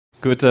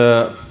Good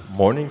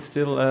morning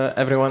still,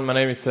 everyone. My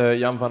name is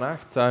Jan van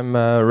Aert. I'm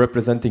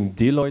representing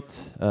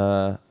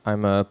Deloitte.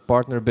 I'm a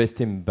partner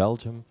based in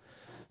Belgium.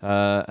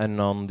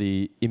 And on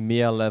the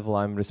EMEA level,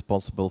 I'm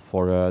responsible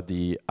for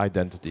the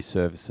identity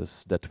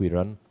services that we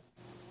run.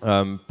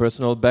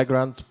 Personal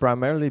background,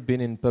 primarily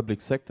been in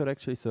public sector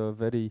actually, so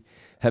very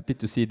happy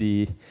to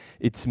see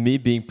it's me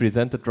being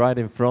presented right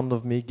in front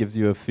of me, gives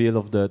you a feel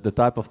of the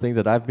type of things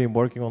that I've been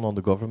working on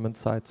the government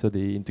side, so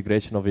the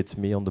integration of It's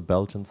Me on the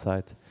Belgian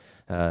side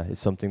is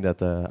something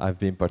that I've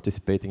been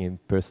participating in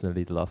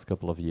personally the last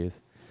couple of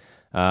years.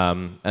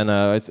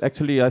 It's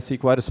actually, I see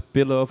quite a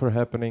spillover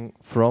happening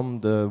from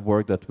the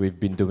work that we've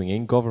been doing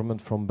in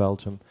government from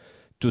Belgium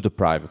to the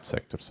private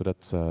sector, so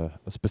that's a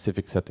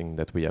specific setting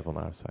that we have on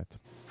our side.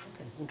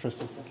 Okay,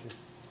 interesting, thank you.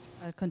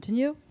 I'll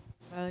continue.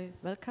 Very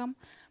welcome.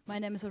 My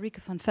name is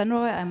Ulrike van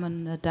Venrooy. I'm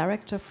a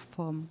director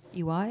from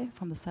EY,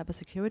 from the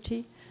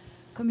cybersecurity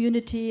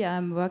community.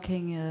 I'm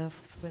working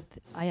with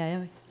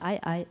CIAM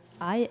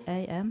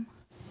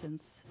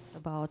since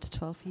about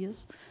 12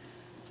 years,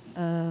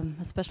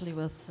 especially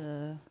with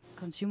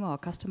consumer or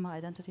customer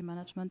identity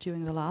management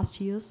during the last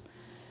years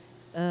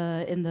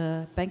in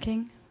the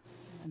banking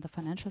and the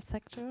financial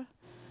sector,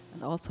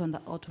 and also in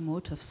the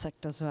automotive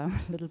sector, so I'm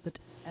a little bit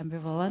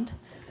ambivalent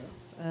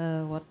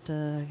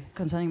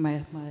concerning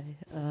my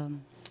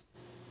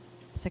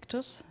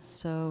sectors.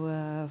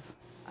 So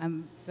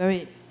I'm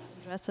very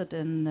interested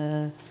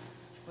in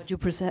what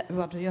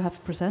you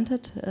have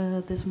presented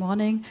this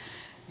morning.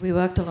 We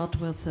worked a lot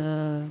with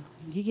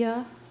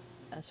GIGA,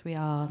 as we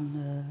are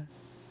a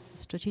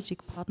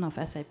strategic partner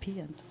of SAP,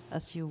 and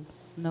as you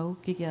know,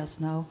 GIGA is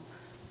now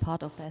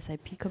part of the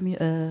SAP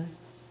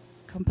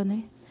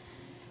company.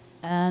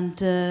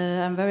 And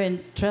I'm very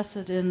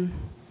interested in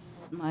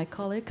what my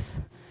colleagues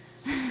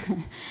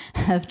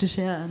have to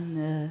share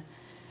and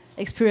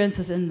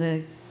experiences in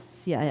the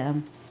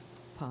CIAM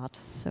part.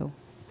 So,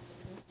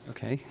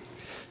 okay.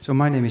 So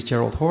my name is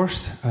Gerald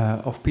Horst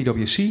of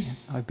PwC.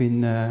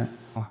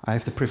 I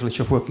have the privilege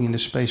of working in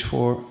this space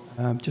for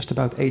just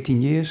about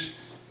 18 years.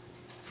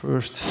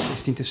 First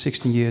 15 to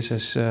 16 years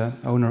as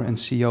owner and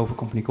CEO of a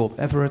company called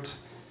Everett,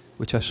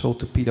 which I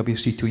sold to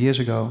PwC 2 years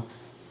ago.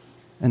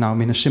 And now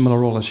I'm in a similar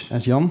role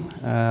as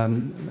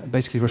Jan,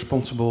 basically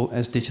responsible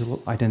as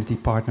digital identity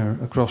partner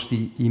across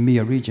the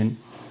EMEA region.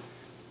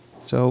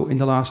 So in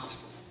the last,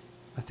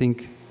 I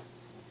think,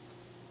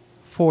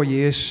 4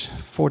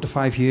 to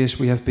 5 years,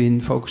 we have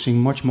been focusing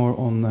much more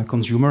on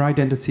consumer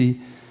identity,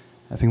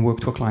 having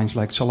worked for clients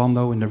like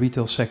Zalando in the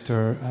retail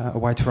sector, a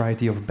wide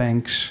variety of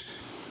banks,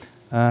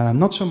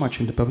 not so much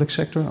in the public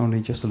sector,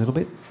 only just a little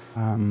bit.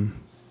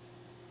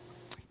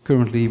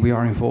 Currently, we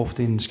are involved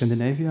in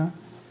Scandinavia,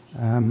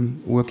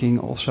 working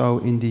also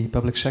in the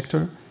public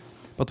sector,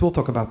 but we'll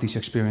talk about this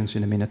experience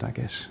in a minute, I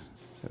guess.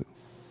 So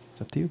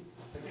it's up to you.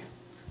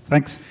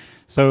 Thanks.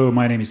 So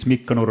my name is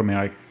Mikko Nurmi.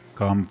 I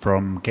come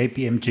from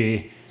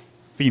KPMG,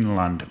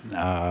 Finland.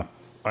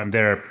 I'm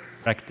their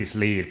practice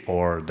lead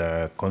for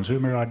the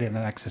consumer identity and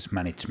access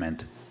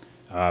management.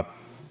 I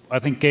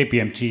think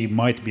KPMG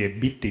might be a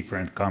bit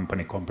different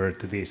company compared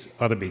to these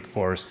other big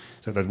fours,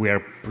 so that we are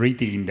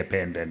pretty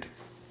independent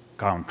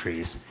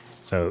countries.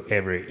 So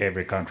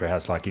every country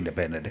has like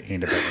independent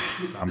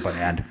company,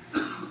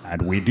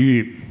 and we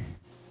do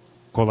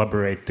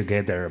collaborate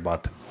together,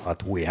 but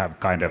we have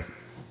kind of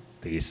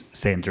these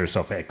centers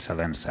of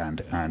excellence,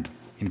 and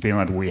in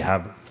Finland we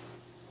have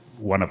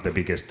one of the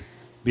biggest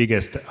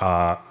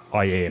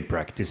IAM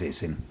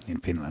practices in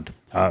Finland,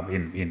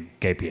 in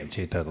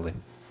KPMG totally.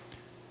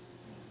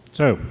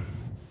 So.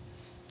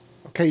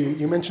 Okay,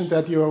 you mentioned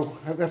that you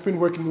have been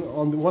working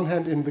on the one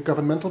hand in the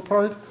governmental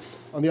part,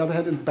 on the other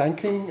hand in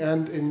banking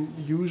and in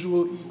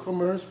usual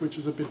e-commerce, which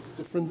is a bit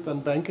different than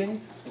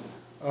banking.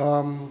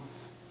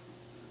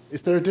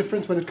 Is there a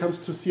difference when it comes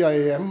to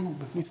CIAM?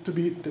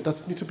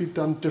 Does it need to be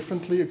done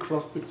differently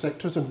across the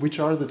sectors, and which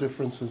are the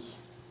differences?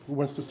 Who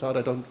wants to start?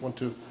 I don't want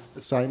to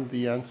assign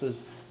the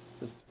answers.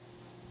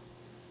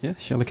 Yeah,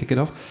 shall I kick it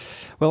off?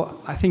 Well,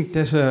 I think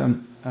there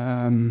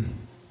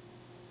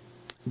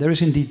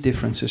is indeed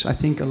differences. I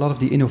think a lot of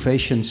the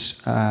innovations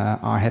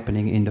are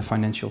happening in the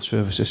financial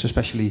services,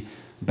 especially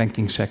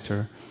banking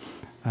sector.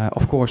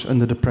 Of course,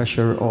 under the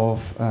pressure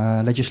of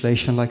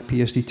legislation like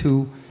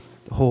PSD2,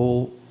 the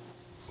whole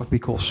what we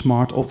call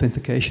smart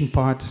authentication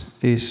part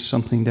is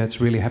something that's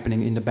really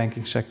happening in the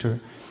banking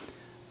sector.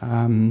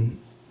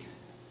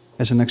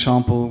 As an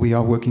example, we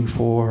are working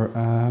for,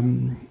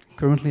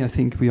 currently I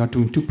think we are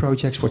doing 2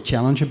 projects for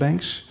challenger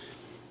banks.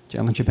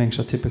 Challenger banks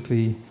are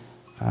typically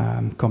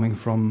coming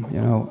from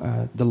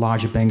the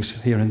larger banks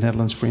here in the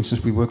Netherlands. For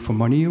instance, we work for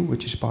Moneyou,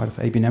 which is part of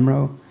ABN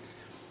AMRO,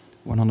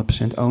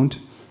 100% owned.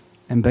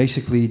 And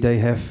basically they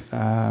have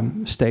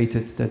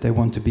stated that they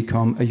want to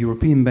become a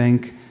European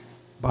bank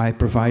by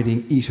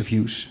providing ease of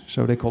use.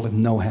 So they call it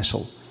no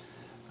hassle.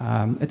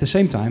 At the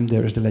same time,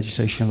 there is the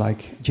legislation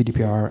like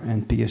GDPR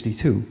and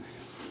PSD2.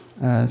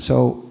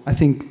 So I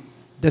think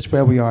that's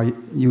where we are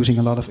using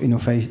a lot of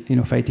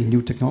innovating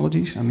new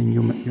technologies. I mean,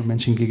 you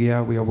mentioned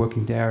GIGA. We are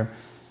working there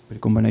with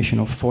a combination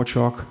of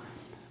ForgeRock,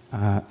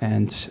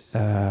 and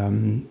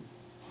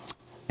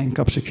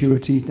NCAP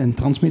security and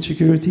transmit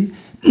security.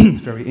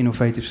 Very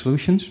innovative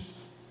solutions.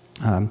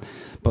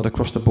 But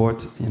across the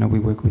board, we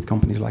work with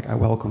companies like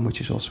iWelcome,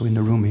 which is also in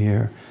the room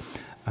here,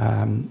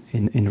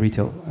 in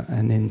retail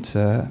and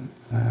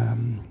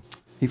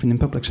even in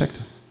public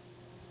sector.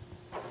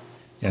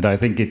 And I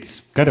think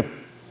it's kind of,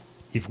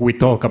 if we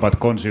talk about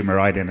consumer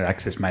identity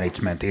access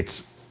management,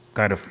 it's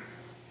kind of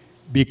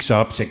big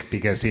subject,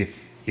 because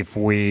if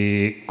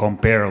we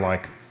compare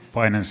like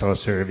financial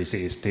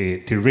services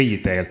to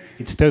retail,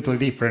 it's totally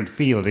different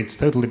field, it's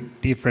totally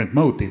different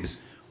motives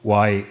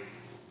why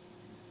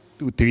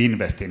to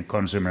invest in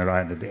consumer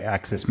identity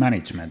access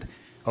management.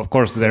 Of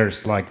course,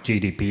 there's like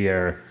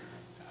GDPR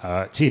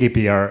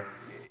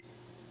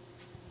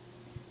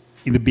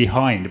in the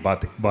behind,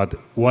 but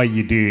why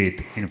you do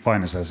it in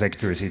financial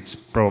sectors, it's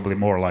probably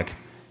more like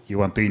you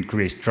want to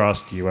increase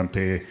trust, you want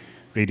to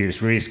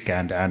reduce risk,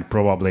 and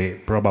probably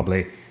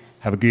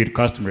have a good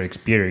customer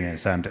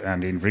experience, and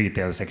in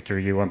retail sector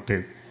you want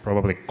to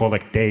probably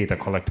collect data,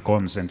 collect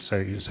consent, so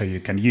you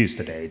can use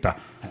the data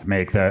and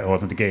make the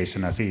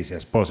authentication as easy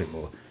as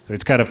possible. So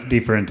it's kind of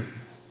different,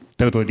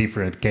 totally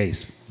different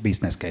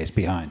business case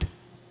behind.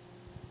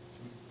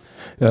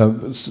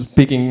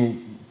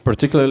 Speaking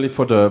particularly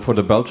for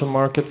the Belgian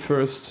market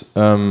first,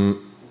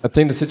 I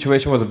think the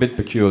situation was a bit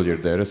peculiar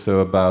there. So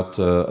about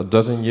a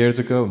dozen years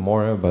ago,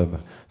 more about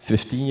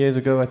 15 years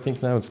ago, I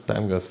think now,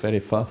 time goes very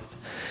fast.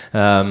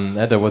 And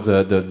there was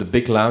the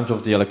big launch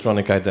of the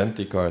electronic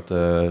identity card,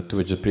 to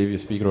which the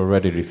previous speaker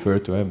already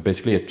referred to.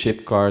 Basically a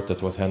chip card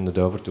that was handed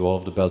over to all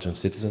of the Belgian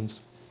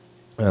citizens.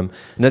 And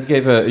that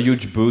gave a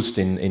huge boost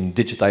in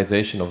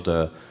digitization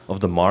of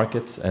the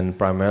market, and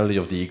primarily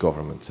of the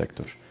e-government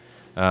sector.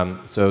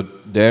 So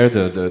there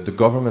the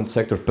government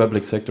sector,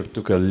 public sector,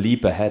 took a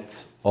leap ahead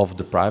of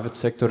the private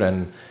sector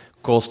and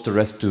caused the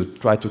rest to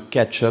try to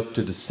catch up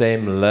to the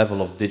same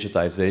level of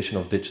digitization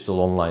of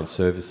digital online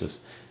services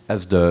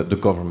as the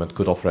government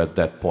could offer at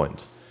that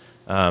point.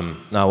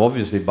 Now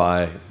obviously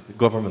by the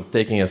government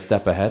taking a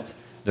step ahead,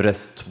 the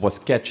rest was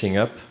catching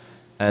up,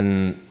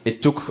 and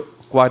it took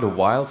quite a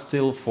while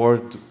still for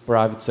the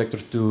private sector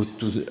to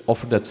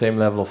offer that same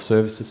level of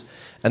services,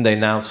 and they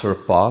now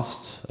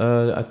surpassed,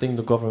 I think,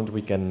 the government,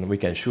 we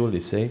can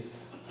surely say.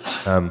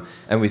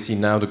 And we see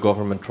now the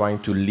government trying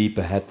to leap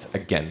ahead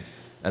again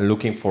and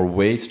looking for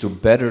ways to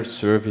better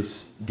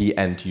service the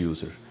end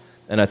user.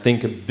 And I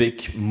think a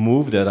big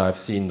move that I've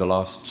seen the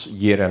last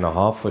year and a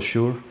half for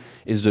sure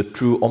is the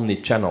true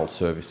omni-channel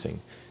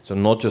servicing. So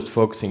not just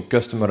focusing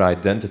customer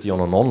identity on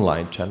an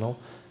online channel,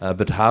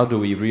 but how do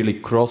we really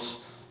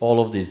cross all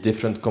of these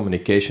different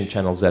communication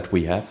channels that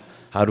we have?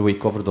 How do we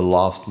cover the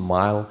last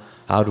mile?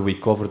 How do we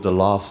cover the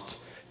last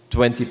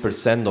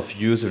 20% of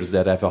users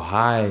that have a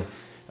high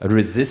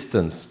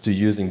resistance to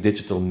using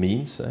digital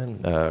means?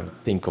 And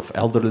think of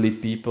elderly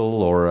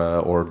people,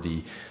 or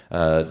the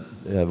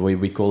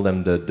we call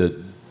them the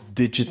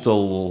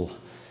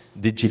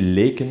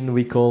digileken,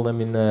 we call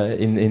them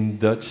in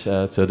Dutch.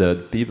 So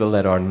the people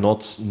that are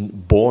not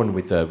born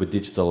with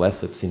digital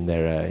assets in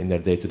their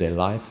day-to-day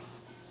life.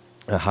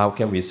 How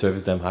can we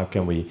service them? How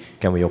can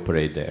we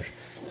operate there?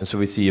 And so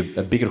we see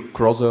a bigger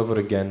crossover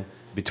again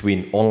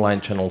between online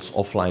channels,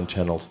 offline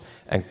channels,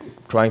 and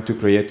trying to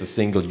create a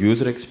single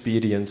user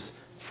experience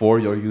for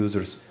your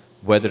users,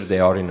 whether they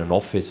are in an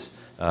office,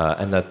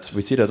 and that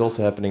we see that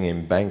also happening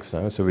in banks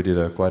now. So we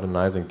did quite a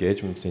nice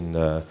engagement in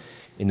the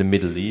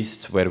Middle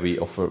East, where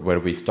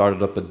we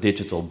started up a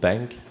digital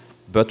bank,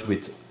 but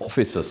with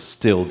offices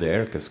still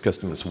there, because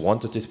customers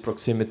wanted this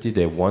proximity.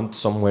 They want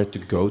somewhere to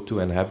go to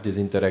and have this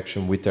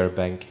interaction with their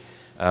bank.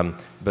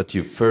 But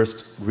you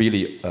first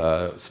really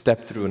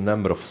step through a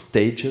number of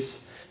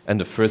stages. And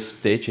the first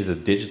stage is a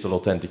digital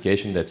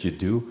authentication that you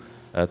do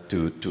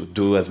to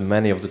do as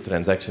many of the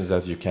transactions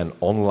as you can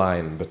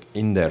online, but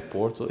in their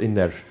portal, in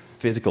their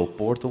physical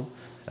portal.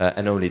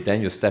 And only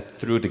then you step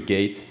through the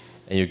gate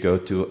and you go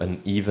to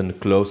an even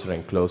closer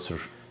and closer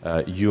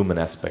human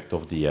aspect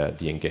of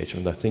the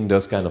engagement. I think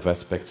those kind of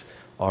aspects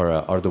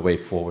are the way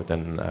forward,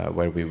 and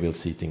where we will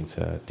see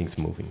things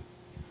moving.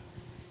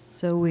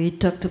 So we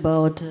talked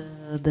about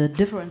the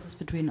differences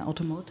between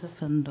automotive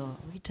and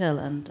retail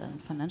and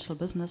financial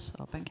business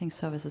or banking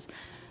services.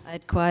 I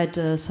had quite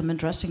some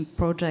interesting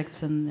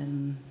projects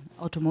in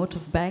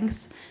automotive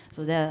banks.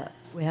 So there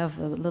we have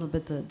a little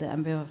bit the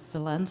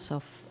ambivalence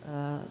of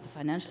the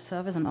financial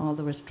service and all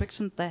the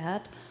restrictions they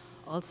had.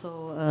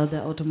 Also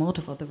the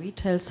automotive or the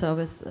retail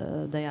service,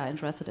 they are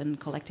interested in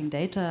collecting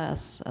data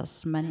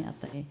as many as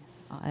they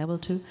are able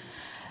to.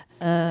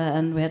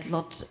 And we had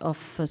lots of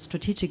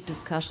strategic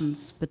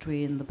discussions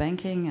between the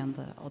banking and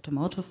the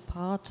automotive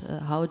part,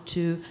 how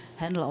to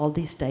handle all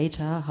these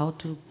data, how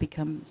to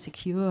become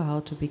secure, how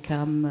to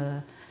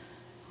become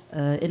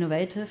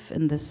innovative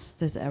in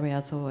this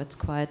area. So it's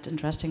quite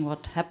interesting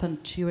what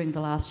happened during the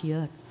last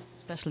year,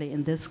 especially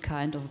in this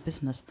kind of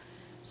business.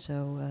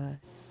 So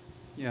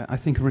yeah, I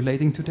think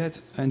relating to that,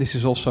 and this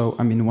is also,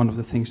 I mean, one of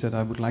the things that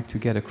I would like to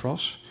get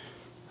across.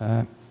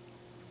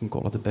 You can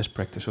call it the best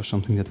practice or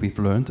something that we've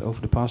learned over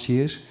the past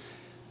years.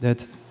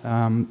 that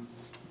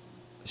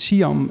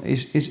CIAM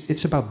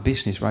it's about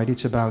business, right?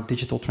 It's about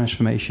digital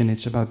transformation.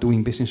 It's about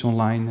doing business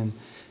online, and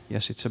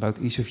yes, it's about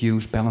ease of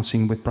use,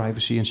 balancing with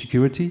privacy and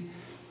security.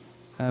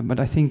 But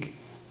I think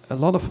a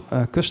lot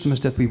of customers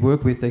that we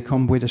work with, they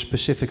come with a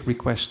specific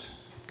request.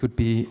 It could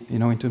be,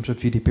 in terms of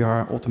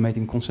GDPR,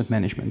 automating consent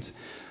management,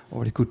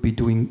 or it could be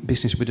doing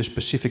business with a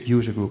specific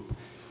user group.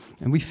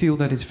 And we feel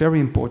that it's very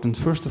important,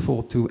 first of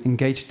all, to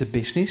engage the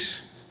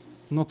business,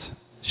 not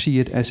see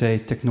it as a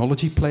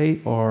technology play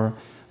or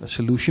a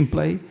solution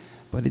play,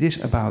 but it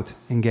is about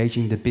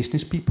engaging the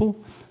business people,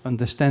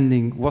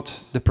 understanding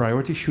what the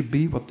priority should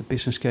be, what the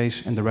business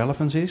case and the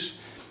relevance is.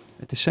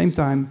 At the same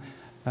time,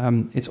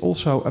 it's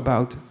also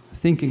about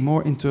thinking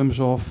more in terms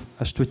of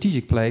a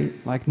strategic play,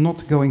 like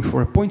not going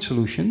for a point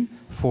solution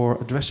for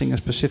addressing a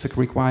specific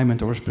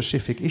requirement or a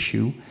specific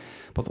issue,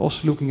 but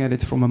also looking at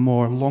it from a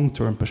more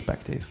long-term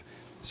perspective.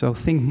 So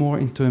think more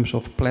in terms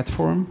of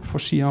platform for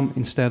CIAM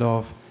instead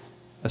of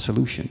a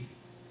solution.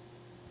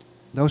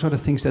 Those are the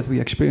things that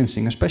we're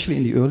experiencing, especially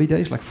in the early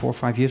days, like 4 or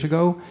 5 years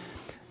ago.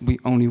 We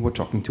only were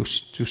talking to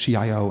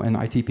CIO and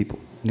IT people,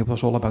 and it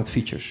was all about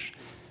features.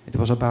 It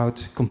was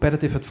about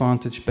competitive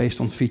advantage based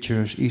on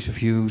features, ease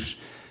of use.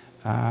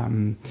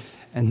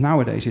 And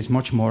nowadays it's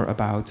much more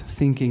about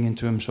thinking in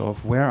terms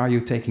of where are you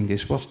taking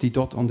this, what's the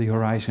dot on the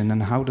horizon,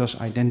 and how does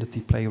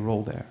identity play a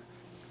role there?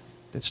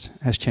 That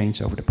has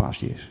changed over the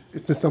past years.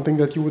 Is this something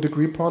that you would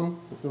agree upon?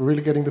 So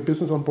really getting the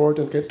business on board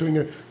and doing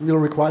a real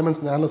requirements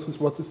analysis,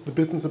 what is the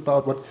business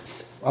about, what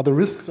are the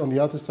risks on the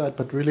other side,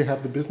 but really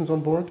have the business on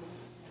board?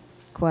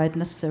 It's quite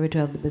necessary to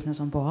have the business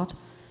on board,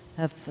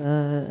 have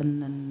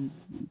to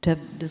have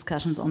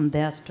discussions on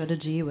their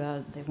strategy,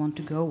 where they want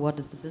to go, what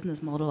is the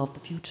business model of the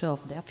future, of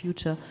their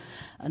future,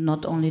 and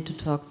not only to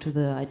talk to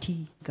the IT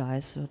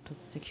guys or to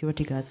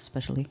security guys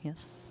especially,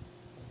 yes.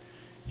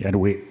 Yeah,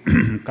 and we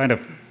kind of,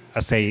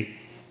 as a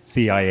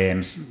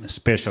CIAM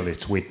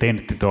specialists, we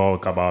tend to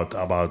talk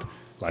about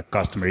like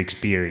customer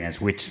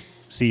experience, which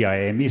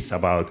CIAM is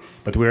about,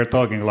 but we're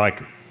talking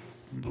like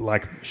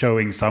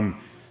showing some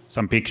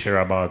picture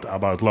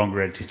about long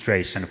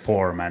registration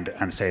form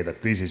and say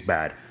that this is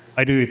bad.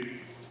 I do it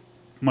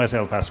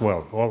myself as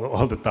well,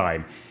 all the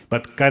time.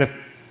 But kind of,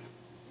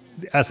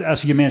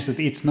 as you mentioned,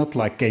 it's not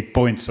like a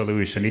point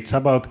solution. It's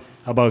about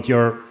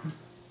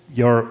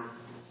your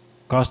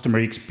customer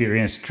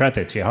experience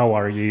strategy.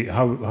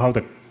 How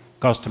the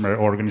customer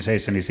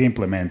organization is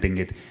implementing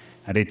it,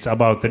 and it's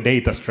about the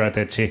data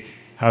strategy,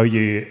 how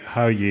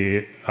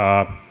you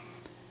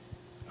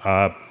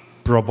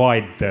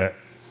provide the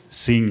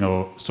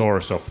single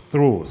source of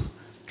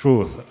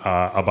truth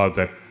about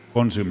the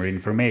consumer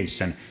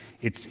information.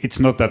 It's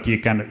not that you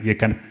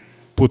can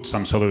put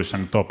some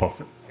solution on top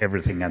of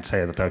everything and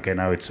say that okay,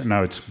 now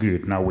it's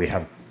good, now we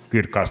have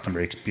good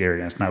customer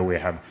experience, now we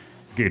have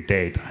good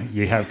data.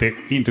 You have to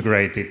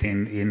integrate it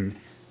in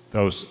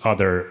those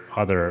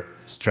other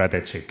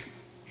strategic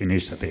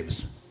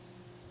initiatives.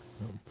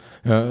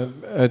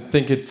 I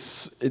think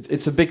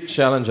it's a big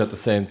challenge at the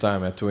same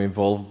time to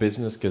involve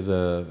business,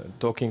 because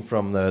talking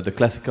from the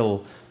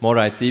classical more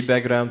IT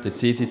background,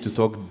 it's easy to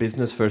talk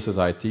business versus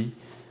IT.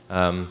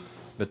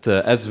 But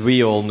as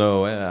we all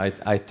know,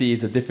 IT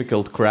is a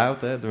difficult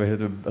crowd. There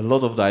is a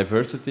lot of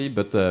diversity,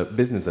 but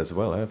business as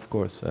well, of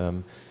course.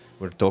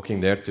 We're talking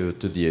there to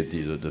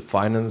the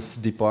finance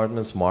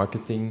departments,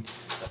 marketing,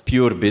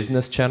 pure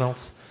business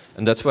channels,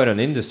 and that's where an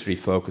industry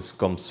focus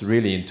comes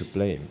really into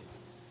play.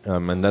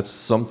 And that's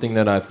something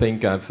that I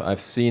think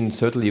I've seen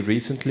certainly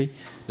recently,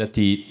 that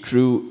the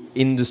true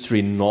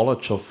industry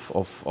knowledge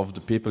of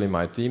the people in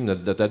my team,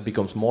 that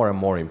becomes more and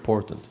more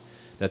important.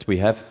 That we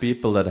have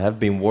people that have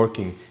been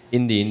working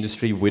in the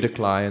industry with a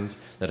client,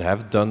 that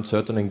have done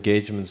certain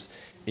engagements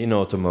in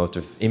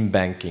automotive, in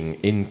banking,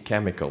 in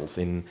chemicals,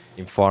 in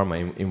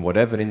pharma, in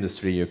whatever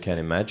industry you can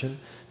imagine.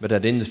 But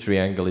that industry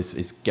angle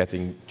is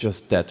getting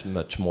just that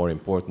much more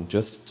important.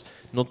 Just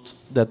not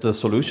that the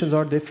solutions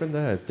are different.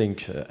 I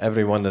think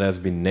everyone that has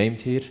been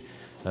named here,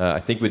 I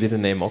think we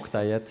didn't name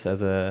Okta yet as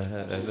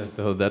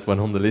that one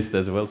on the list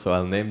as well, so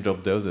I'll name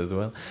drop those as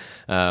well.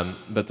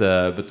 But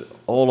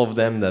all of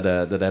them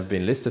that have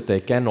been listed,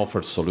 they can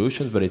offer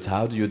solutions, but it's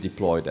how do you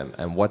deploy them,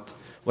 and what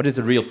is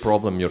the real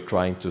problem you're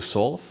trying to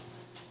solve.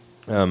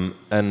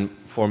 And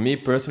for me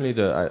personally,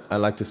 I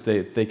like to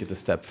take it a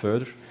step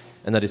further,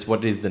 and that is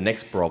what is the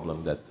next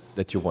problem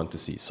that you want to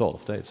see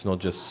solved. It's not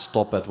just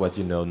stop at what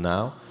you know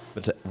now,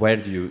 but where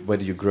do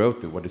you grow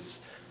to?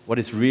 What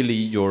is really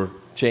your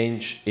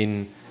change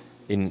in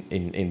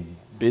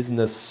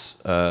business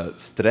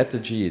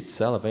strategy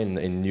itself,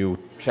 in new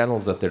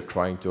channels that they're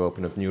trying to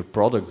open up, new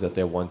products that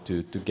they want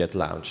to get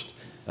launched?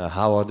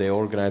 How are they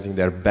organizing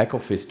their back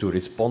office to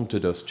respond to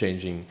those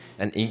changing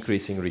and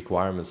increasing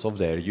requirements of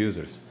their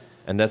users?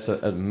 And that's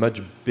a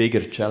much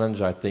bigger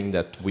challenge, I think,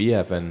 that we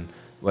have, and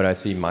where I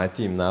see my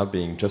team now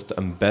being just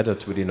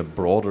embedded within a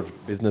broader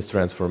business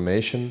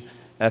transformation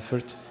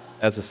effort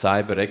as a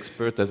cyber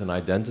expert, as an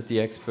identity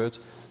expert,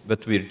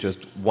 but we're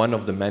just one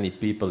of the many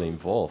people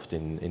involved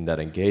in that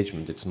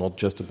engagement. It's not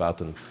just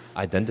about an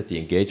identity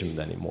engagement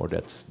anymore.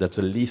 That's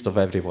the least of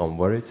everyone's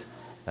worries.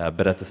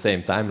 But at the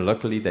same time,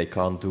 luckily, they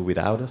can't do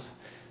without us.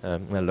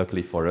 Well,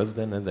 luckily for us,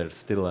 then, there's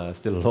still a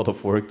lot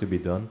of work to be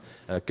done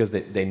because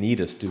they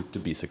need us to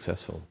be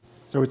successful.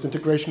 So it's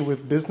integration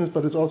with business,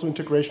 but it's also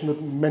integration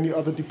with many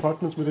other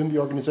departments within the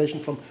organization,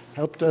 from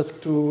help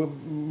desk to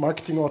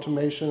marketing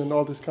automation and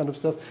all this kind of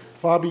stuff,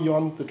 far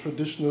beyond the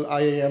traditional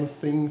IAM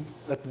thing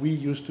that we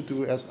used to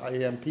do as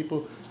IAM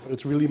people. But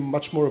it's really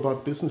much more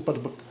about business, but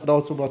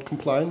also about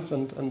compliance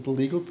and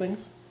legal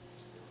things.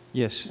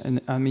 Yes, and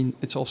I mean,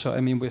 it's also,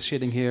 I mean, we're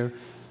sitting here,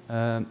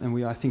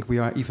 and I think we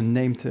are even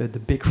named the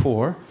Big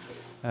Four.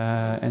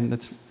 And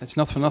it's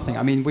not for nothing.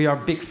 I mean, we are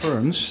big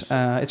firms.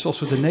 It's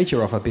also the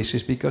nature of our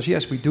business because,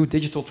 yes, we do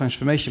digital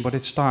transformation, but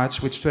it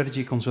starts with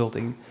strategy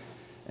consulting.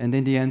 And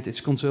in the end, it's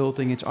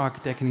consulting, it's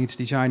architecting, it's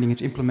designing,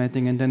 it's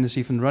implementing, and then there's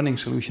even running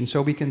solutions.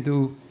 So we can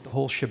do the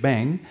whole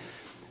shebang.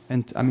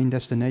 And I mean,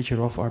 that's the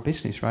nature of our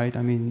business, right?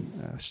 I mean,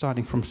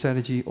 starting from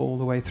strategy all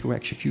the way through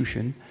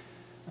execution,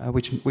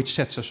 which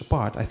sets us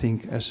apart, I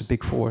think, as a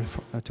Big Four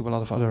to a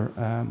lot of other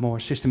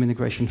more system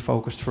integration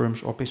focused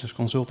firms or business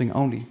consulting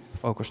only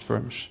focused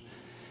firms.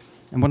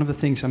 And one of the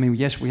things, I mean,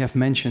 yes, we have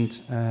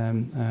mentioned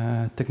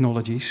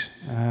technologies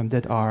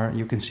that are,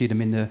 you can see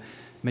them in the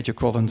Major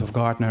Quadrant of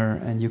Gartner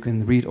and you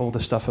can read all the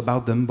stuff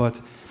about them, but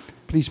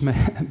please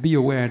be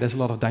aware there's a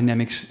lot of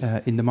dynamics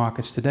in the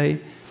markets today.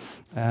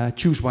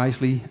 Choose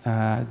wisely,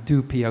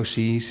 do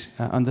POCs,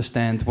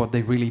 understand what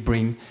they really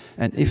bring,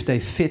 and if they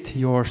fit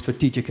your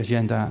strategic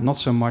agenda, not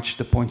so much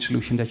the point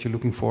solution that you're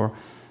looking for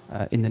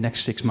in the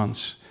next 6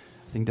 months.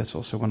 I think that's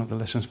also one of the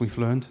lessons we've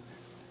learned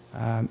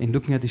in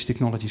looking at these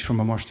technologies from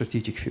a more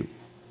strategic view.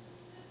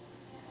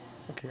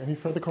 Okay, any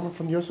further comment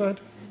from your side?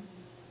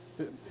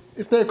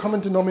 Is there a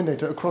common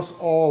denominator across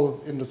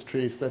all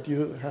industries that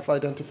you have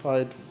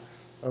identified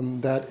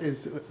that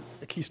is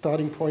a key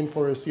starting point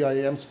for a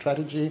CIAM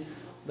strategy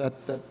that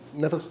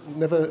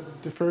never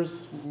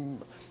differs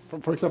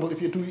from, for example, if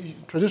you do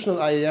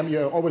traditional IAM, you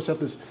always have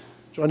this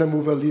joiner,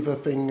 mover, leaver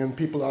thing, and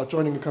people are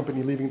joining a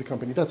company, leaving the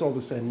company. That's all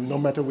the same, no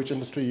matter which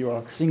industry you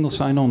are. Single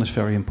sign-on is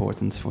very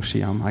important for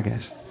CIAM, I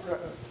guess.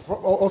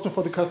 Also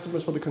for the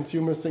customers, for the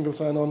consumers, single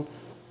sign-on.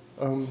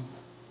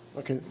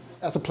 Okay,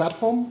 as a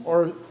platform,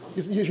 or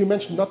you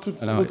mentioned not to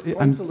build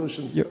point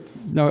solutions.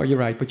 No, you're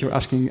right, but you're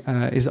asking,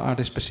 are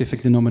there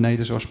specific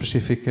denominators or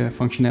specific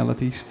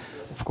functionalities?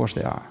 Of course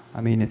they are. I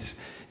mean, it's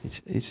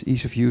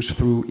ease of use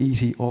through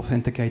easy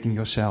authenticating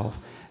yourself.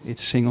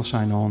 It's single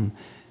sign-on.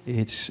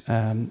 It's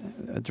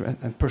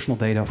personal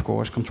data, of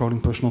course,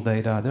 controlling personal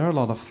data. There are a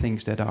lot of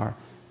things that are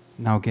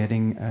now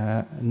getting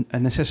a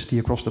necessity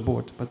across the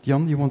board. But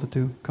Jan, you wanted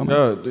to comment?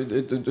 No,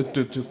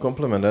 to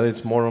complement that,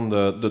 it's more on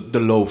the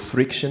low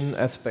friction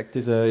aspect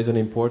is an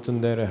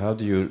important area. How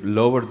do you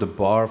lower the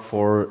bar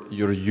for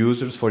your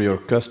users, for your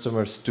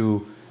customers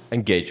to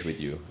engage with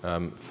you?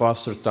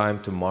 Faster time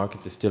to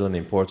market is still an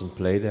important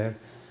play there.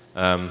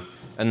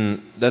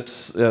 And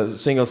that's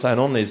single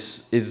sign-on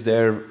is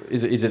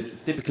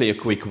it typically a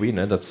quick win?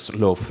 That's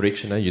low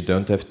friction. You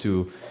don't have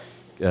to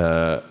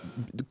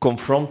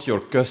confront your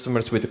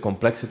customers with the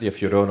complexity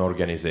of your own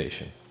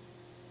organization.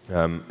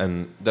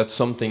 And that's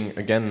something,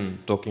 again,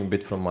 talking a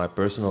bit from my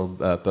personal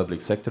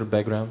public sector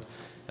background.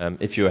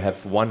 If you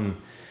have one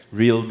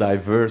real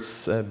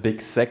diverse big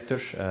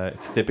sector,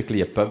 it's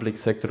typically a public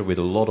sector with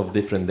a lot of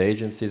different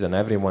agencies and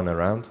everyone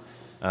around.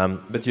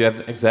 But you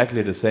have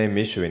exactly the same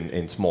issue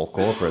in small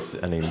corporates,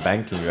 and in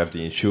banking you have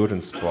the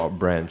insurance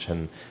branch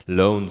and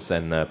loans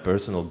and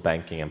personal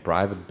banking and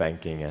private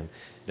banking, and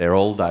they're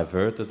all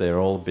diverted, they're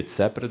all a bit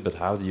separate, but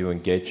how do you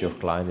engage your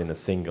client in a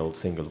single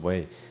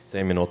way?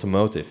 Same in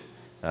automotive.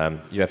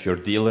 You have your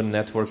dealer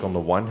network on the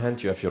one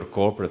hand, you have your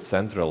corporate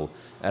central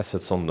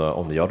assets on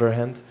the other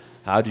hand.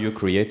 How do you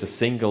create a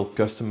single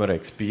customer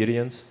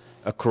experience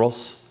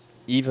across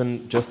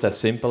even just as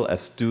simple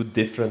as two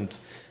different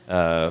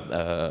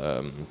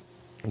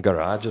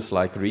garages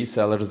like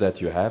resellers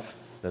that you have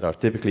that are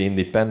typically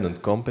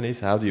independent companies?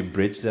 How do you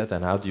bridge that,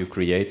 and how do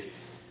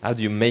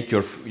you make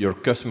your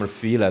customer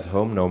feel at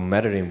home no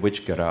matter in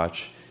which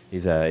garage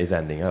is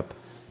ending up?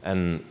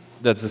 And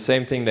that's the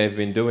same thing they've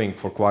been doing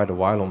for quite a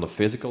while on the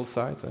physical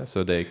side.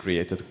 So they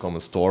created a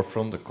common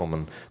storefront, a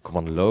common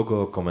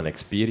logo, a common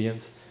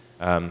experience.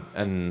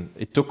 And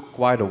it took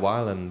quite a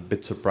while, and a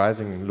bit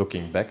surprising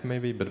looking back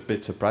maybe, but a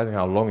bit surprising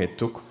how long it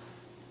took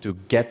to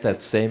get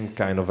that same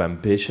kind of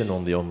ambition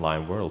on the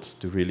online world,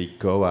 to really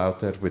go out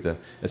there with a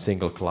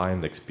single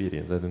client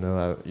experience. I don't know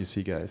how you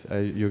see, guys.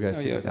 You guys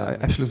see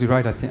that? Absolutely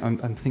right.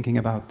 I'm thinking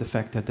about the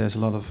fact that there's a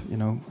lot of,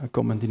 a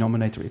common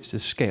denominator. It's the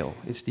scale.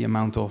 It's the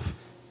amount of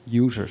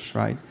users,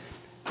 right?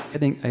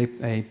 Getting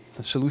a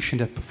solution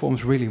that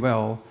performs really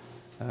well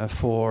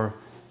for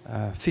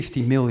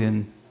 50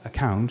 million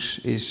accounts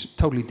is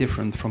totally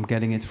different from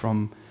getting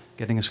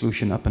a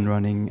solution up and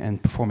running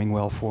and performing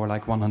well for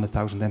like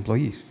 100,000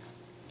 employees.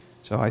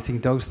 So I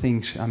think those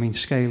things, I mean,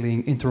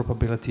 scaling,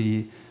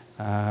 interoperability,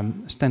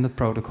 standard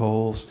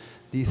protocols,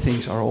 these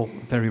things are all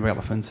very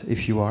relevant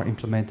if you are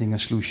implementing a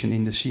solution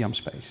in the CIAM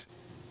space.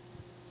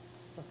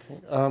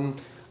 Okay.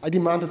 I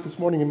demanded this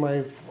morning in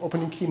my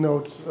opening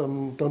keynote,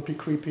 don't be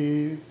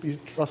creepy, be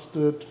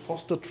trusted,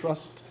 foster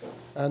trust,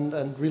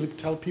 and really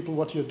tell people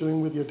what you're doing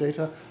with your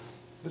data.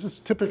 This is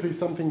typically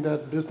something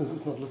that business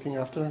is not looking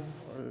after.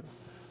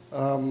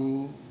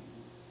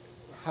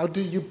 How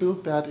do you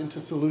build that into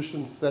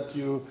solutions that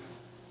you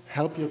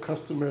help your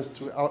customers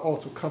to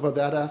also cover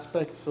that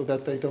aspect so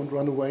that they don't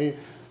run away?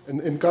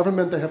 In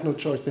government, they have no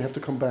choice, they have to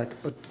come back.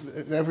 But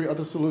in every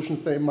other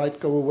solution, they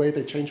might go away,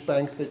 they change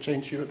banks, they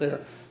change their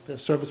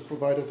service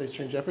provider, they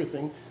change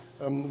everything.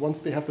 Once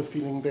they have the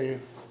feeling they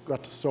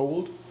got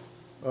sold.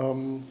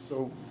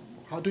 So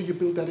how do you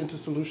build that into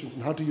solutions,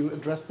 and how do you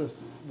address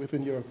this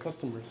within your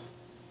customers?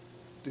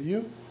 Do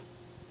you?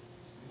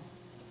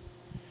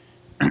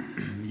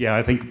 Yeah,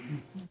 I think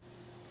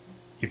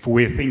if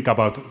we think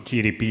about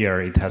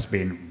GDPR, it has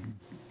been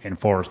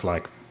enforced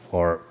like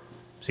for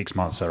 6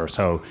 months or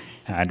so,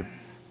 and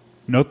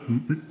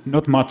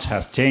not much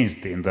has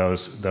changed in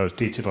those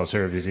digital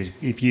services.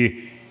 If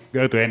you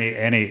go to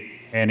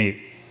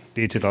any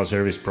digital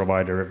service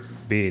provider,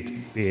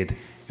 be it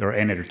your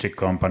energy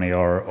company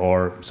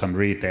or some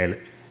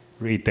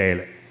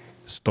retail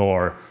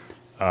store,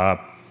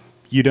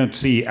 you don't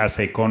see, as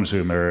a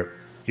consumer,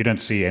 you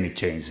don't see any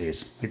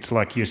changes. It's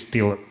like you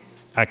still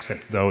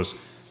accept those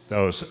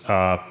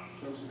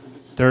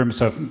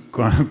terms of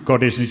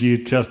conditions.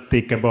 You just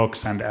tick a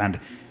box, and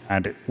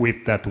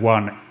with that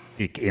one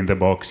tick in the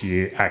box,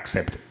 you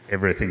accept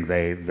everything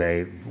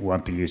they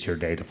want to use your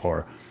data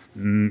for.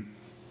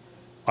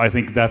 I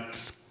think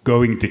that's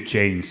going to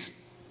change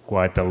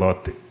quite a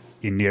lot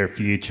in near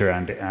future,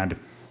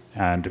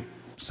 and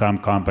some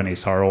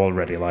companies are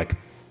already like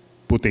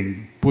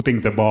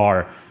putting the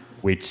bar,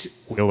 which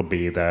will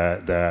be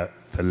the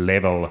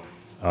level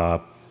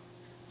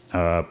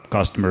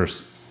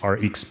customers are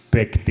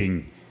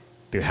expecting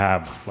to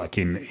have, like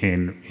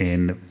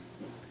in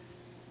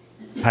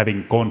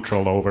having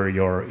control over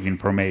your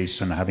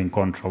information, having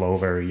control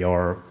over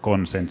your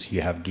consents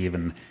you have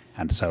given,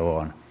 and so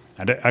on.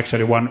 And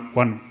actually,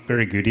 one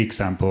very good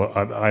example,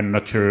 I'm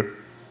not sure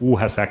who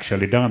has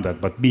actually done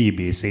that, but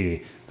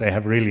BBC, they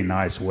have really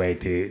nice way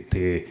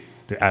to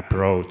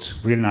approach,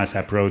 really nice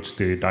approach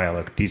to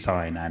dialogue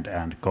design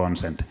and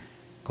consent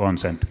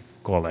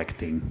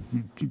collecting.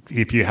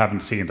 If you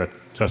haven't seen that,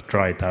 just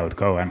try it out.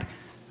 Go and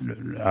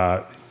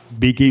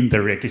begin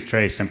the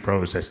registration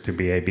process to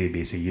be a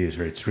BBC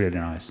user. It's really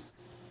nice.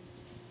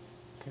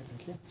 Okay,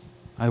 thank you.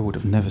 I would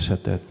have never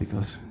said that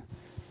because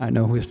I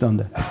know who has done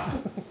that.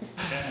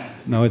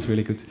 No, it's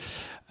really good.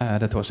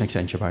 That was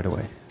Accenture, by the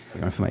way, for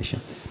your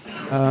information.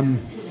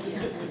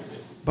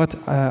 But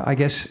I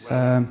guess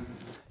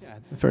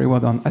very well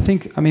done.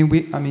 I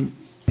mean,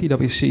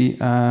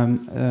 PwC,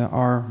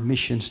 our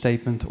mission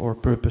statement or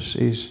purpose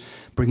is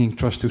bringing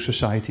trust to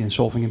society and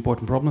solving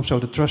important problems. So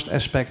the trust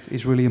aspect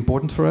is really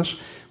important for us,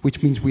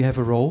 which means we have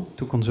a role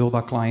to consult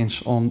our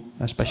clients on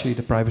especially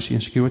the privacy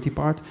and security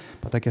part,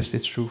 but I guess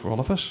it's true for all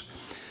of us.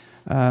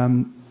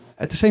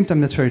 At the same time,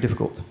 that's very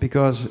difficult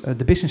because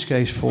the business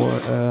case for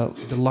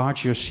the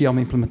larger CIAM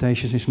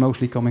implementations is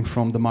mostly coming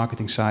from the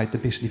marketing side, the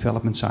business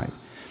development side.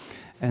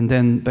 And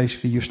then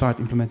basically you start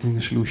implementing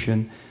a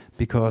solution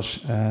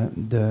because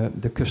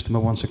the customer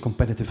wants a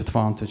competitive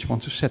advantage,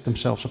 wants to set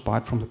themselves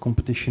apart from the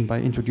competition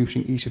by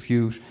introducing ease of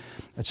use,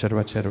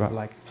 etc.,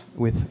 like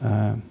with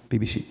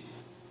BBC.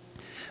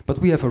 But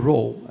we have a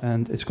role,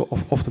 and it's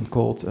often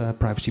called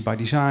privacy by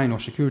design or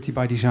security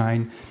by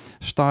design,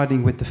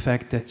 starting with the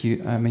fact that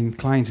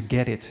clients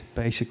get it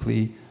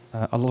basically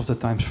a lot of the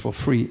times for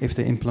free if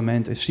they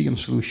implement a CIAM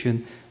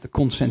solution. The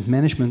consent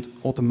management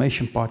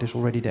automation part is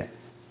already there.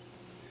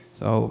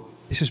 So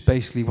this is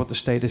basically what the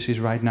status is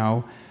right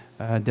now,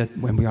 that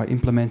when we are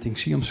implementing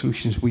CIAM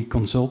solutions, we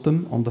consult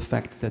them on the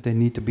fact that they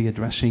need to be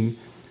addressing,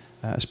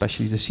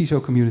 especially the CISO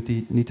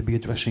community, need to be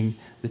addressing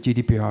the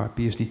GDPR,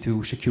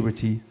 PSD2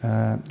 security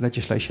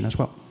legislation as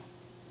well.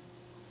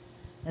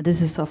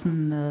 This is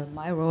often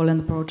my role in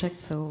the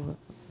project, so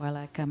while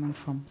I'm coming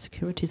from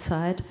security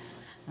side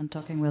and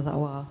talking with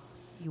our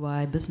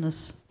UI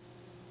business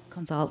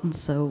consultants,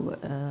 so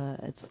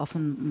it's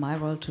often my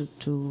role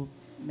to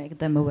make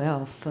them aware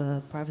of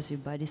privacy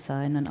by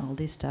design and all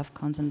this stuff,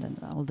 consent and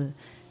all the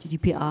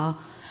GDPR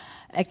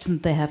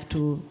actions they have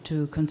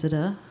to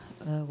consider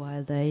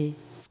while they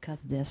discuss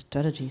their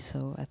strategy.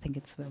 So I think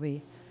it's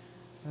very,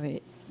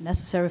 very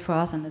necessary for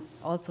us, and it's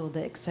also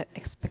the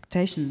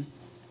expectation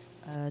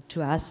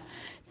to us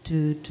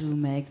to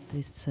make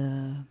this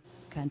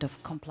kind of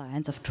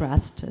compliance of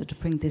trust, to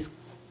bring this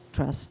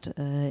trust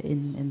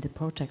in the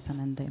project and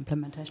in the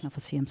implementation of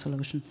a CIAM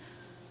solution,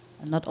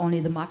 and not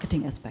only the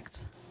marketing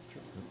aspects.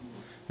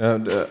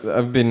 I'm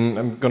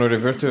going to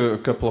revert to a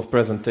couple of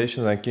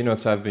presentations and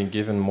keynotes I've been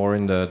given more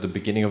in the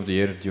beginning of the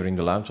year during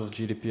the launch of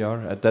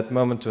GDPR. At that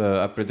moment,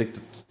 I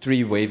predicted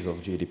 3 waves of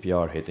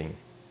GDPR hitting.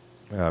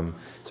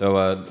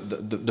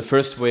 The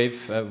first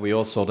wave, we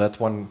all saw that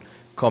one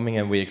coming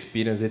and we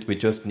experienced it. We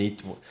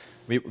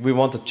we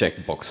want a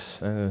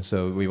checkbox.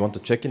 So we want to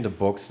check in the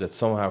box that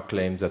somehow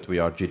claims that we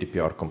are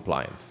GDPR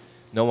compliant.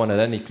 No one had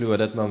any clue at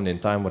that moment in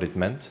time what it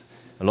meant.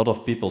 A lot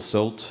of people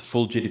sold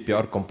full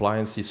GDPR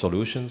compliancy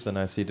solutions, and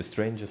I see the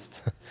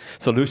strangest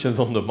solutions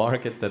on the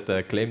market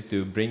that claim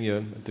to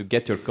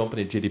get your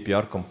company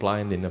GDPR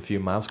compliant in a few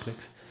mouse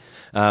clicks.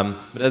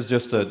 But that's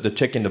just the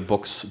check in the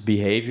box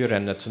behavior,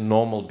 and that's a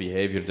normal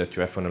behavior that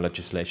you have when a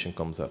legislation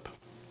comes up.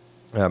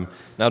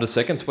 Now the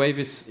second wave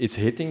is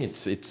hitting,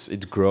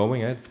 it's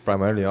growing,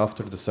 primarily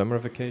after the summer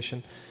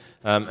vacation,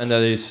 and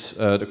that is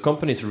the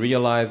companies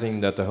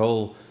realizing that the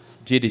whole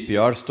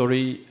GDPR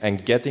story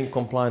and getting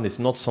compliant is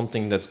not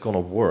something that's going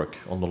to work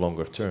on the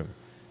longer term.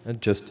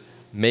 And just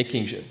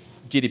making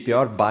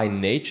GDPR by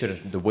nature,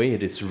 the way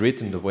it is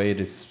written, the way it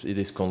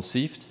is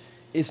conceived,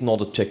 is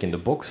not a check in the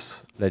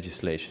box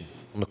legislation.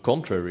 On the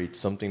contrary, it's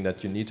something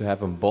that you need to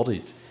have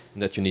embodied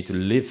and that you need to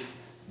live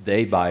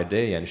day by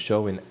day and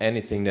show in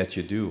anything that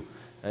you do.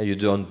 You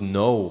don't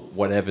know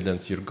what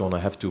evidence you're going to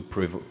have to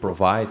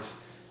provide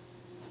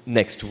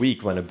next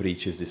week when a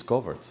breach is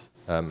discovered.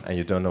 And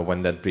you don't know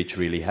when that breach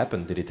really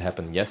happened. Did it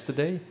happen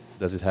yesterday?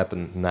 Does it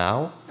happen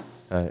now?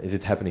 Is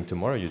it happening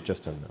tomorrow? You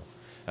just don't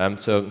know.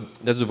 So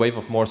there's a wave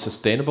of more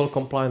sustainable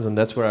compliance, and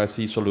that's where I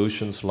see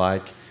solutions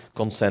like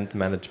consent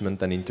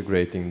management and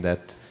integrating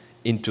that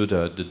into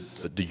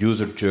the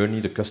user journey,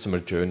 the customer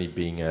journey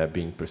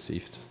being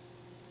perceived.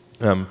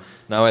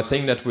 Now I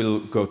think that will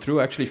go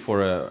through actually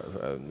for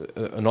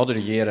another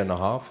year and a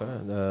half.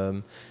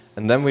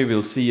 And then we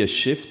will see a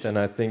shift, and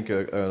I think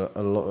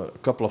a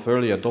couple of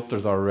early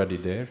adopters are already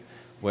there,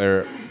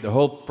 where the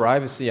whole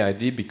privacy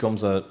ID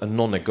becomes a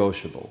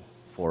non-negotiable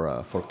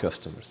for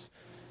customers.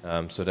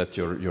 So that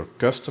your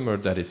customer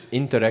that is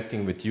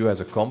interacting with you as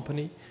a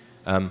company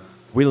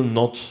will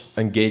not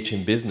engage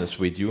in business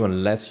with you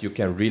unless you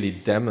can really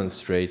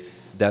demonstrate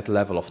that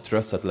level of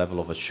trust, that level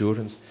of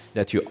assurance,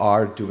 that you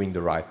are doing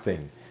the right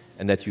thing,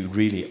 and that you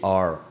really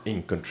are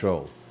in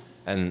control.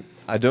 And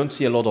I don't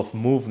see a lot of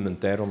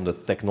movement there on the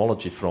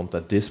technology front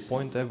at this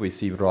point. We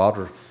see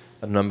rather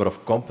a number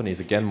of companies,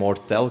 again more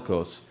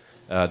telcos,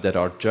 that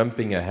are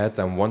jumping ahead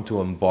and want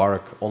to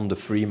embark on the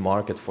free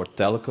market for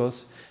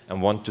telcos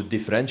and want to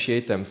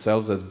differentiate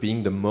themselves as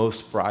being the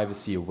most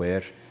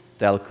privacy-aware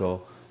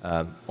telco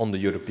on the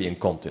European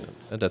continent.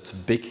 And that's a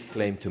big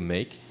claim to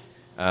make.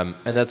 And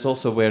that's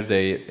also where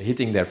they're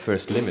hitting their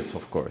first limits,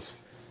 of course.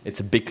 It's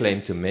a big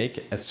claim to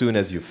make. As soon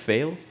as you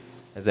fail,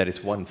 as there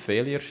is one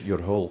failure,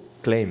 your whole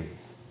claim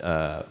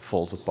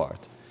falls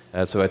apart.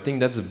 So I think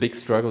that's a big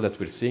struggle that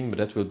we're seeing, but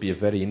that will be a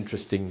very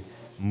interesting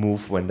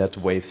move when that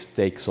wave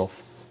takes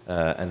off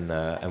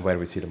and where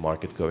we see the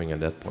market going at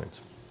that point.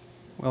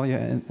 Well,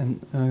 yeah,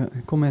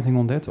 and commenting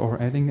on that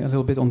or adding a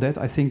little bit on that,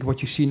 I think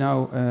what you see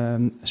now,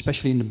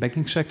 especially in the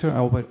banking sector, I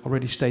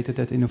already stated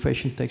that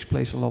innovation takes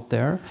place a lot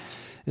there,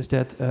 is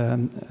that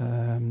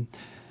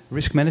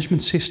risk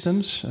management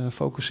systems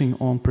focusing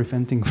on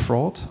preventing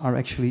fraud are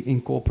actually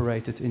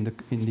incorporated in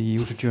the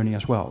user journey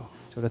as well.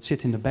 So that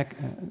sits in the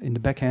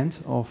back end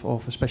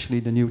of especially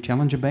the new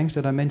challenger banks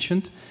that I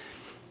mentioned,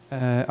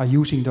 are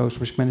using those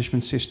risk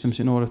management systems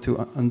in order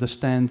to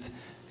understand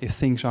if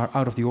things are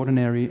out of the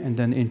ordinary, and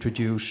then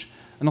introduce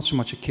not so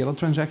much a killer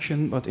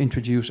transaction, but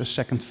introduce a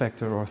second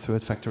factor or a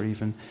third factor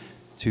even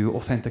to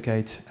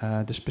authenticate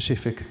the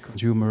specific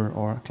consumer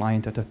or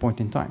client at that point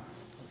in time.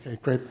 Okay,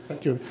 great,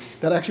 thank you.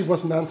 That actually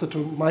was an answer to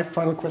my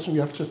final question. We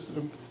have just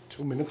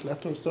 2 minutes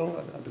left or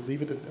so, I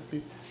believe it at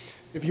least.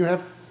 If you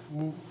have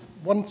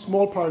one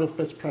small part of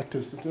best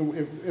practice,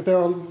 if there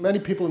are many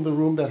people in the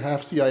room that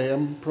have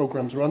CIAM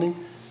programs running,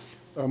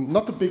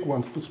 not the big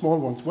ones, the small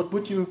ones, what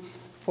would you,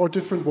 4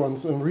 different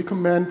ones,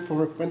 recommend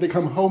for when they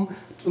come home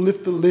to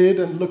lift the lid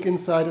and look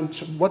inside and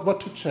what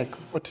to check,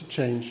 what to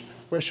change,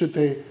 where should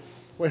they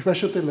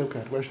look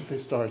at, where should they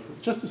start?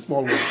 Just a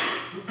small one.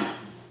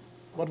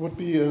 What would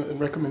be a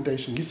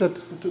recommendation? You said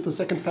to the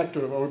second factor,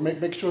 or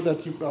make sure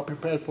that you are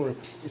prepared for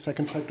a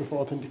second factor for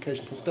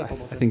authentication for step.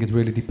 I think it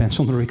really depends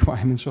on the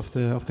requirements of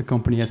the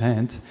company at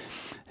hand.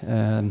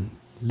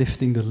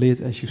 Lifting the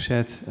lid, as you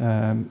said,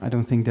 I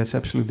don't think that's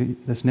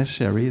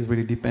necessary. It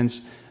really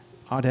depends.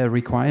 Are there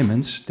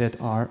requirements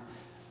that are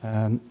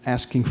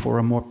asking for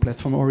a more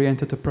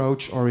platform-oriented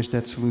approach, or is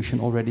that solution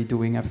already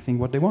doing everything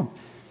what they want?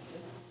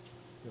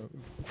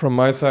 From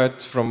my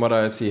side, from what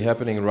I see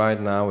happening right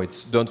now,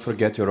 it's don't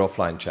forget your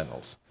offline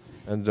channels.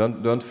 And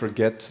don't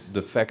forget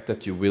the fact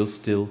that you will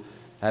still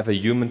have a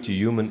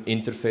human-to-human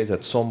interface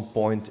at some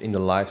point in the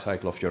life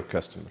cycle of your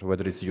customer,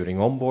 whether it's during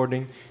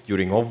onboarding,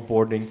 during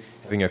offboarding,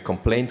 having a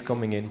complaint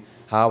coming in.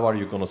 How are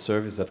you going to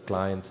service that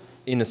client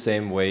in the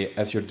same way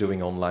as you're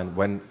doing online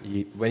when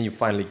you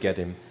finally get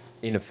him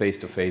in a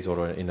face-to-face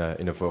or in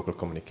a vocal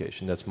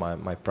communication? That's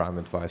my prime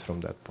advice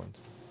from that point.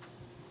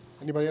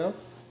 Anybody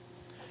else?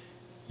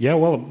 Yeah,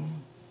 well,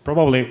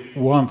 probably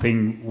one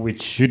thing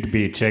which should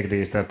be checked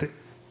is that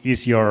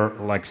is your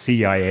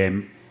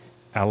CIAM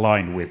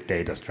aligned with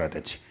data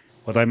strategy?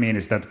 What I mean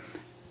is that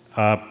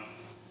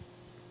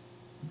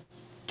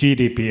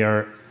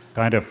GDPR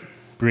kind of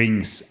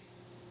brings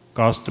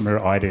customer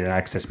identity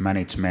access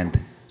management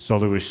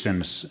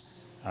solutions,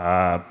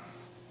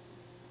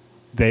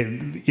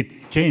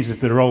 it changes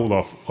the role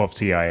of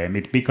CIAM.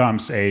 It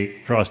becomes a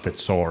trusted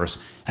source.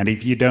 And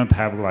if you don't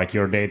have like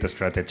your data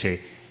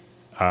strategy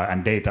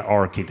and data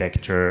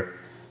architecture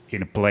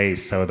in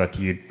place so that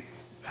you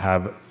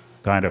have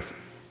kind of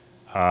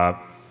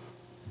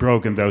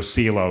broken those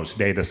silos,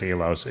 data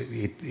silos,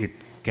 it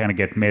can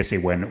get messy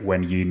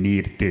when you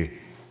need to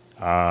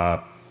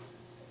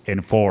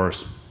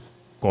enforce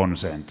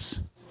consents.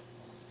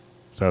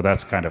 So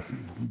that's kind of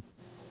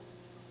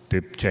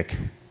to check.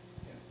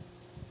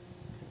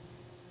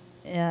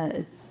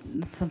 Yeah,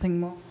 something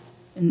more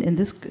in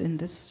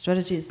this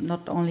strategy is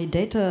not only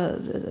data,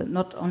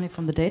 not only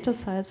from the data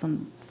side,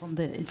 and from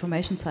the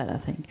information side. I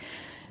think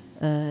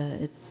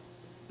it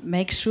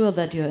makes sure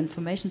that your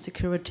information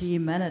security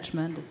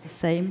management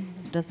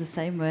does the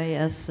same way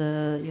as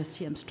your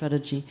CM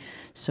strategy.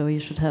 So you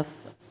should have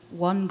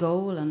one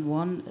goal and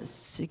one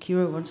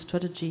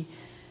strategy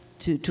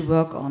to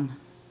work on,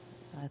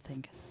 I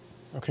think.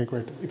 Okay,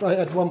 great. If I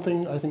add one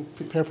thing, I think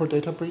prepare for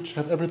data breach,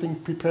 have everything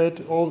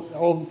prepared,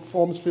 all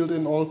forms filled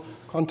in, all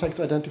contacts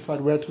identified,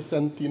 where to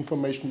send the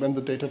information when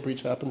the data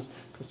breach happens,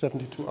 because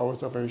 72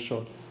 hours are very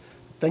short.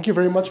 Thank you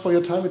very much for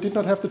your time. We did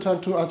not have the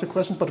time to answer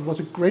questions, but it was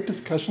a great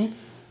discussion.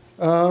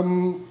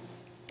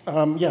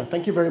 Yeah,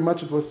 thank you very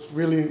much. It was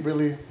really,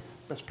 really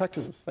best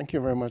practices. Thank you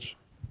very much.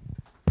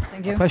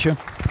 Thank you. Pleasure.